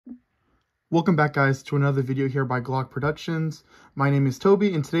Welcome back, guys, to another video here by Glock Productions. My name is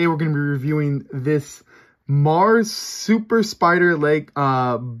Toby, and today we're going to be reviewing this Mars Super Spider Leg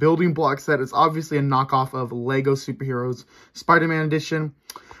building block set. It's obviously a knockoff of Lego Superheroes Spider-Man Edition.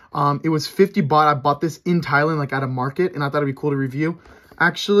 It was 50 baht. I bought this in Thailand, like at a market, and I thought it'd be cool to review.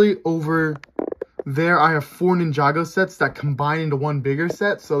 Actually, over there, I have 4 Ninjago sets that combine into one bigger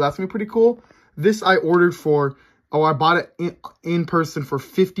set, so that's going to be pretty cool. This I ordered for... Oh, I bought it in person for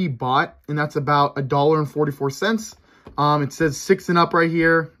 50 baht, and that's about $1.44. It says 6 and up right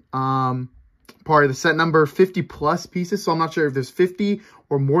here. Part of the set number, 50 plus pieces, so I'm not sure if there's 50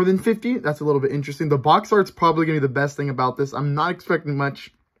 or more than 50. That's a little bit interesting. The box art's probably going to be the best thing about this. I'm not expecting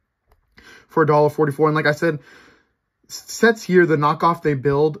much for $1.44. And like I said, sets here, the knockoff they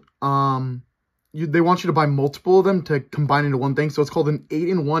build, they want you to buy multiple of them to combine into one thing. So it's called an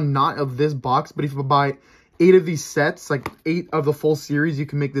 8-in-1, not of this box, but if you buy 8 of these sets, like 8 of the full series, you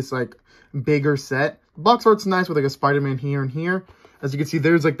can make this like bigger set. The box art's nice with like a Spider-Man here and here. As you can see,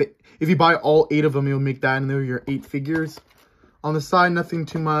 there's like if you buy all 8 of them, you'll make that, and there are your 8 figures. On the side, nothing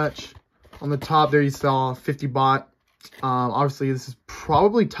too much. On the top there, you saw 50 baht. Obviously, this is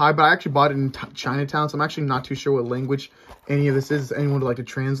probably Thai, but I actually bought it in Chinatown, so I'm actually not too sure what language any of this is. Anyone would like to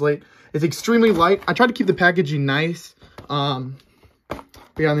translate. It's extremely light. I tried to keep the packaging nice. But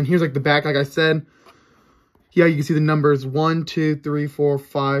yeah, and then here's like the back, like I said. Yeah, you can see the numbers 1, 2, 3, 4,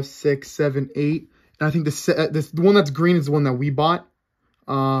 5, 6, 7, 8. And I think the one that's green is the one that we bought.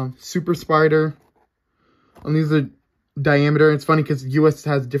 Super Spider. And these are diameter. It's funny because US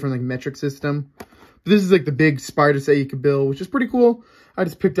has a different like metric system. But this is like the big spider set you could build, which is pretty cool. I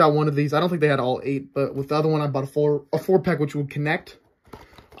just picked out one of these. I don't think they had all 8, but with the other one I bought a 4 pack, which would connect.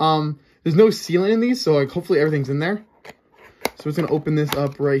 There's no sealant in these, so like hopefully everything's in there. So we're just gonna open this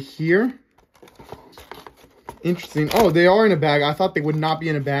up right here. Interesting. Oh, they are in a bag. I thought they would not be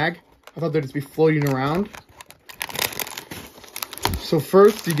in a bag. I thought they'd just be floating around. So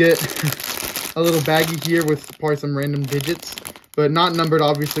first you get a little baggie here with probably some random digits, but not numbered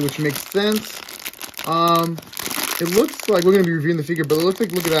obviously, which makes sense. It looks like we're going to be reviewing the figure, but it looks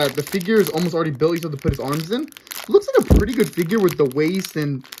like, look at that. The figure is almost already built. You have to put his arms in. It looks like a pretty good figure with the waist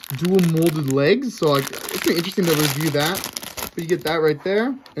and dual molded legs. So like, it's been interesting to review that. But you get that right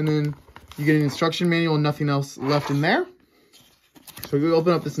there. And then you get an instruction manual and nothing else left in there. So we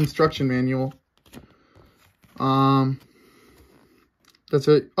open up this instruction manual. That's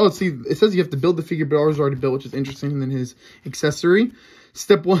it. Oh, see, it says you have to build the figure, but ours is already built, which is interesting. And then his accessory.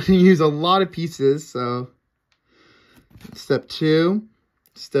 Step 1, you use a lot of pieces. So step 2,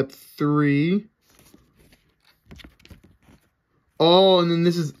 step 3. Oh, and then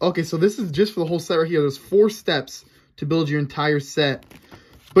this is, okay, so this is just for the whole set right here. There's 4 steps to build your entire set.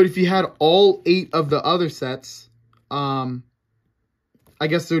 But if you had all 8 of the other sets, I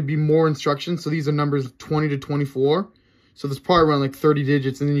guess there would be more instructions. So these are numbers 20 to 24. So there's probably around like 30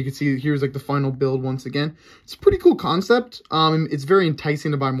 digits. And then you can see here's like the final build once again. It's a pretty cool concept. It's very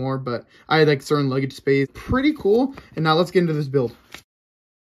enticing to buy more, but I had like certain luggage space. Pretty cool. And now let's get into this build.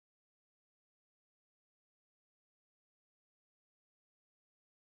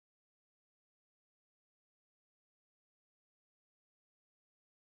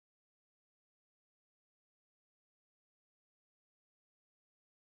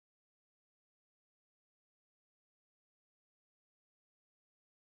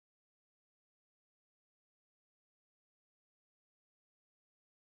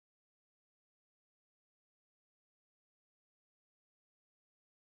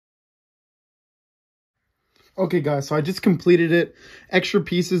 Okay, guys, so I just completed it. Extra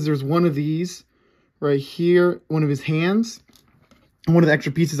pieces, there's one of these right here, one of his hands. And one of the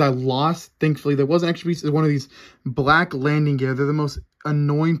extra pieces I lost, thankfully. There was an extra piece, one of these black landing gear. They're the most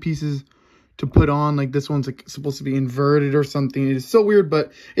annoying pieces to put on. Like this one's like supposed to be inverted or something. It is so weird,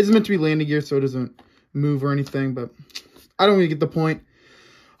 but it's meant to be landing gear so it doesn't move or anything. But I don't really get the point.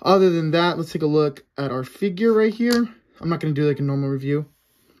 Other than that, let's take a look at our figure right here. I'm not going to do like a normal review.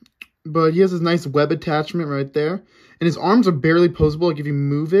 But he has this nice web attachment right there. And his arms are barely posable. Like if you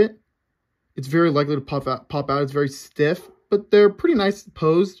move it, it's very likely to pop out. It's very stiff. But they're pretty nice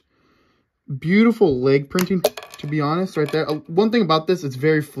posed. Beautiful leg printing, to be honest, right there. One thing about this, it's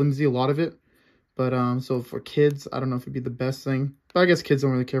very flimsy, a lot of it. But so for kids, I don't know if it'd be the best thing. But I guess kids don't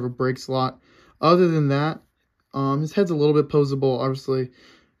really care if it breaks a lot. Other than that, his head's a little bit posable. Obviously,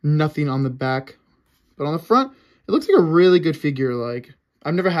 nothing on the back. But on the front, it looks like a really good figure. Like,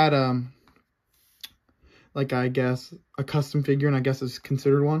 I've never had, like, I guess, a custom figure, and I guess it's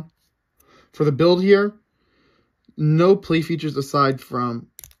considered one. For the build here, no play features aside from,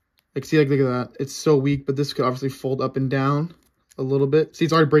 like, see, like, look at that. It's so weak, but this could obviously fold up and down. a little bit. See,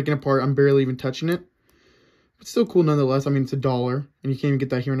 it's already breaking apart. I'm barely even touching it. But still cool nonetheless. I mean, it's $1, and you can't even get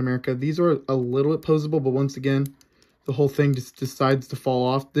that here in America. These are a little bit posable, but once again, the whole thing just decides to fall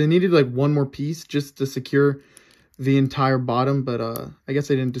off. They needed like one more piece just to secure the entire bottom, but I guess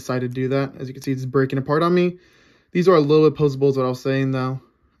they didn't decide to do that. As you can see, it's breaking apart on me. These are a little bit posable is what I was saying though,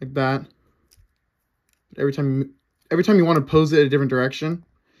 like that. But every time you want to pose it a different direction,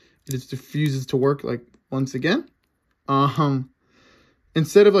 it just refuses to work. Like once again,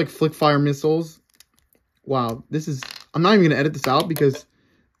 instead of like flick fire missiles, wow, this is, I'm not even gonna edit this out because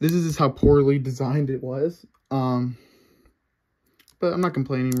this is just how poorly designed it was. But I'm not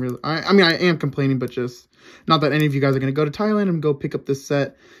complaining really. I mean, I am complaining, but just not that any of you guys are going to go to Thailand and go pick up this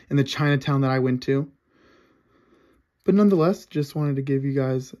set in the Chinatown that I went to. But nonetheless, just wanted to give you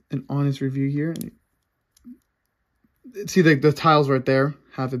guys an honest review here. See, the tiles right there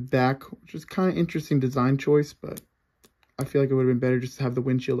have it back, which is kind of interesting design choice, but I feel like it would have been better just to have the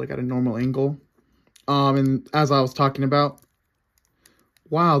windshield like at a normal angle. And as I was talking about,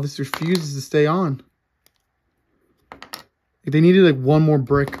 wow, this refuses to stay on. They needed like one more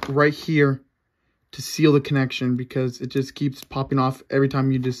brick right here to seal the connection because it just keeps popping off every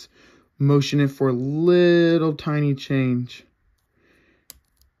time you just motion it for a little tiny change.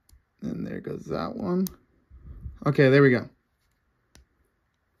 And there goes that one. Okay, there we go.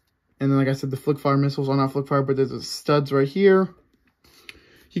 And then like I said, the flick fire missiles are not flick fire, but there's the studs right here.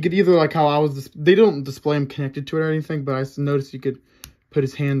 He could either like how I was, they don't display him connected to it or anything, but I noticed you could put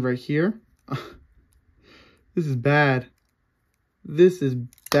his hand right here. This is bad. This is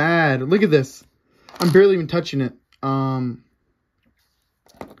bad. Look at this. I'm barely even touching it.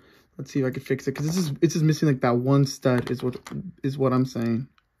 Let's see if I can fix it because it's just missing like that one stud is what I'm saying.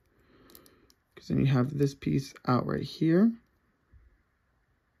 Because then you have this piece out right here.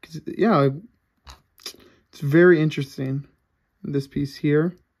 Because yeah, it's very interesting. This piece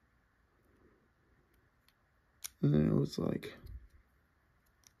here, and then it was like.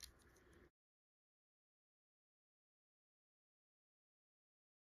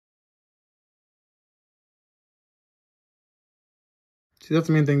 See, that's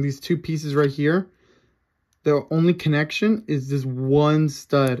the main thing. These two pieces right here, the only connection is this one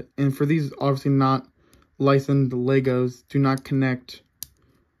stud. And for these, obviously not licensed Legos, do not connect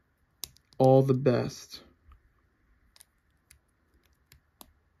all the best.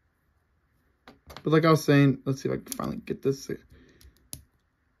 But like I was saying, let's see if I can finally get this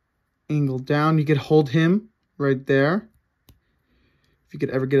angle down. You could hold him right there. If you could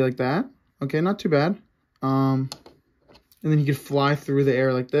ever get it like that. Okay, not too bad. And then he could fly through the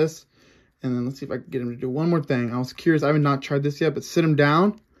air like this. And then let's see if I can get him to do one more thing. I was curious. I have not tried this yet, but sit him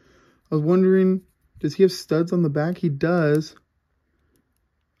down. I was wondering, does he have studs on the back? He does.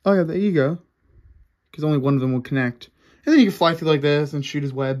 Oh, yeah, there you go. Because only one of them will connect. And then you can fly through like this and shoot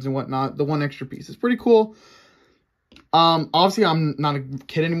his webs and whatnot. The one extra piece is pretty cool. Obviously, I'm not a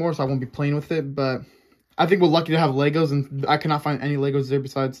kid anymore, so I won't be playing with it. But I think we're lucky to have Legos. And I cannot find any Legos there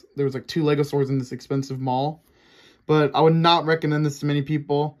besides there was like 2 Lego stores in this expensive mall. But I would not recommend this to many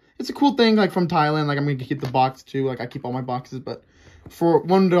people. It's a cool thing, like, from Thailand. Like, I'm going to keep the box, too. Like, I keep all my boxes. But for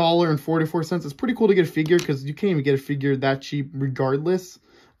 $1.44, it's pretty cool to get a figure because you can't even get a figure that cheap regardless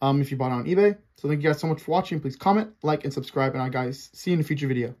if you bought it on eBay. So thank you guys so much for watching. Please comment, like, and subscribe. And I guys see you in a future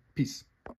video. Peace.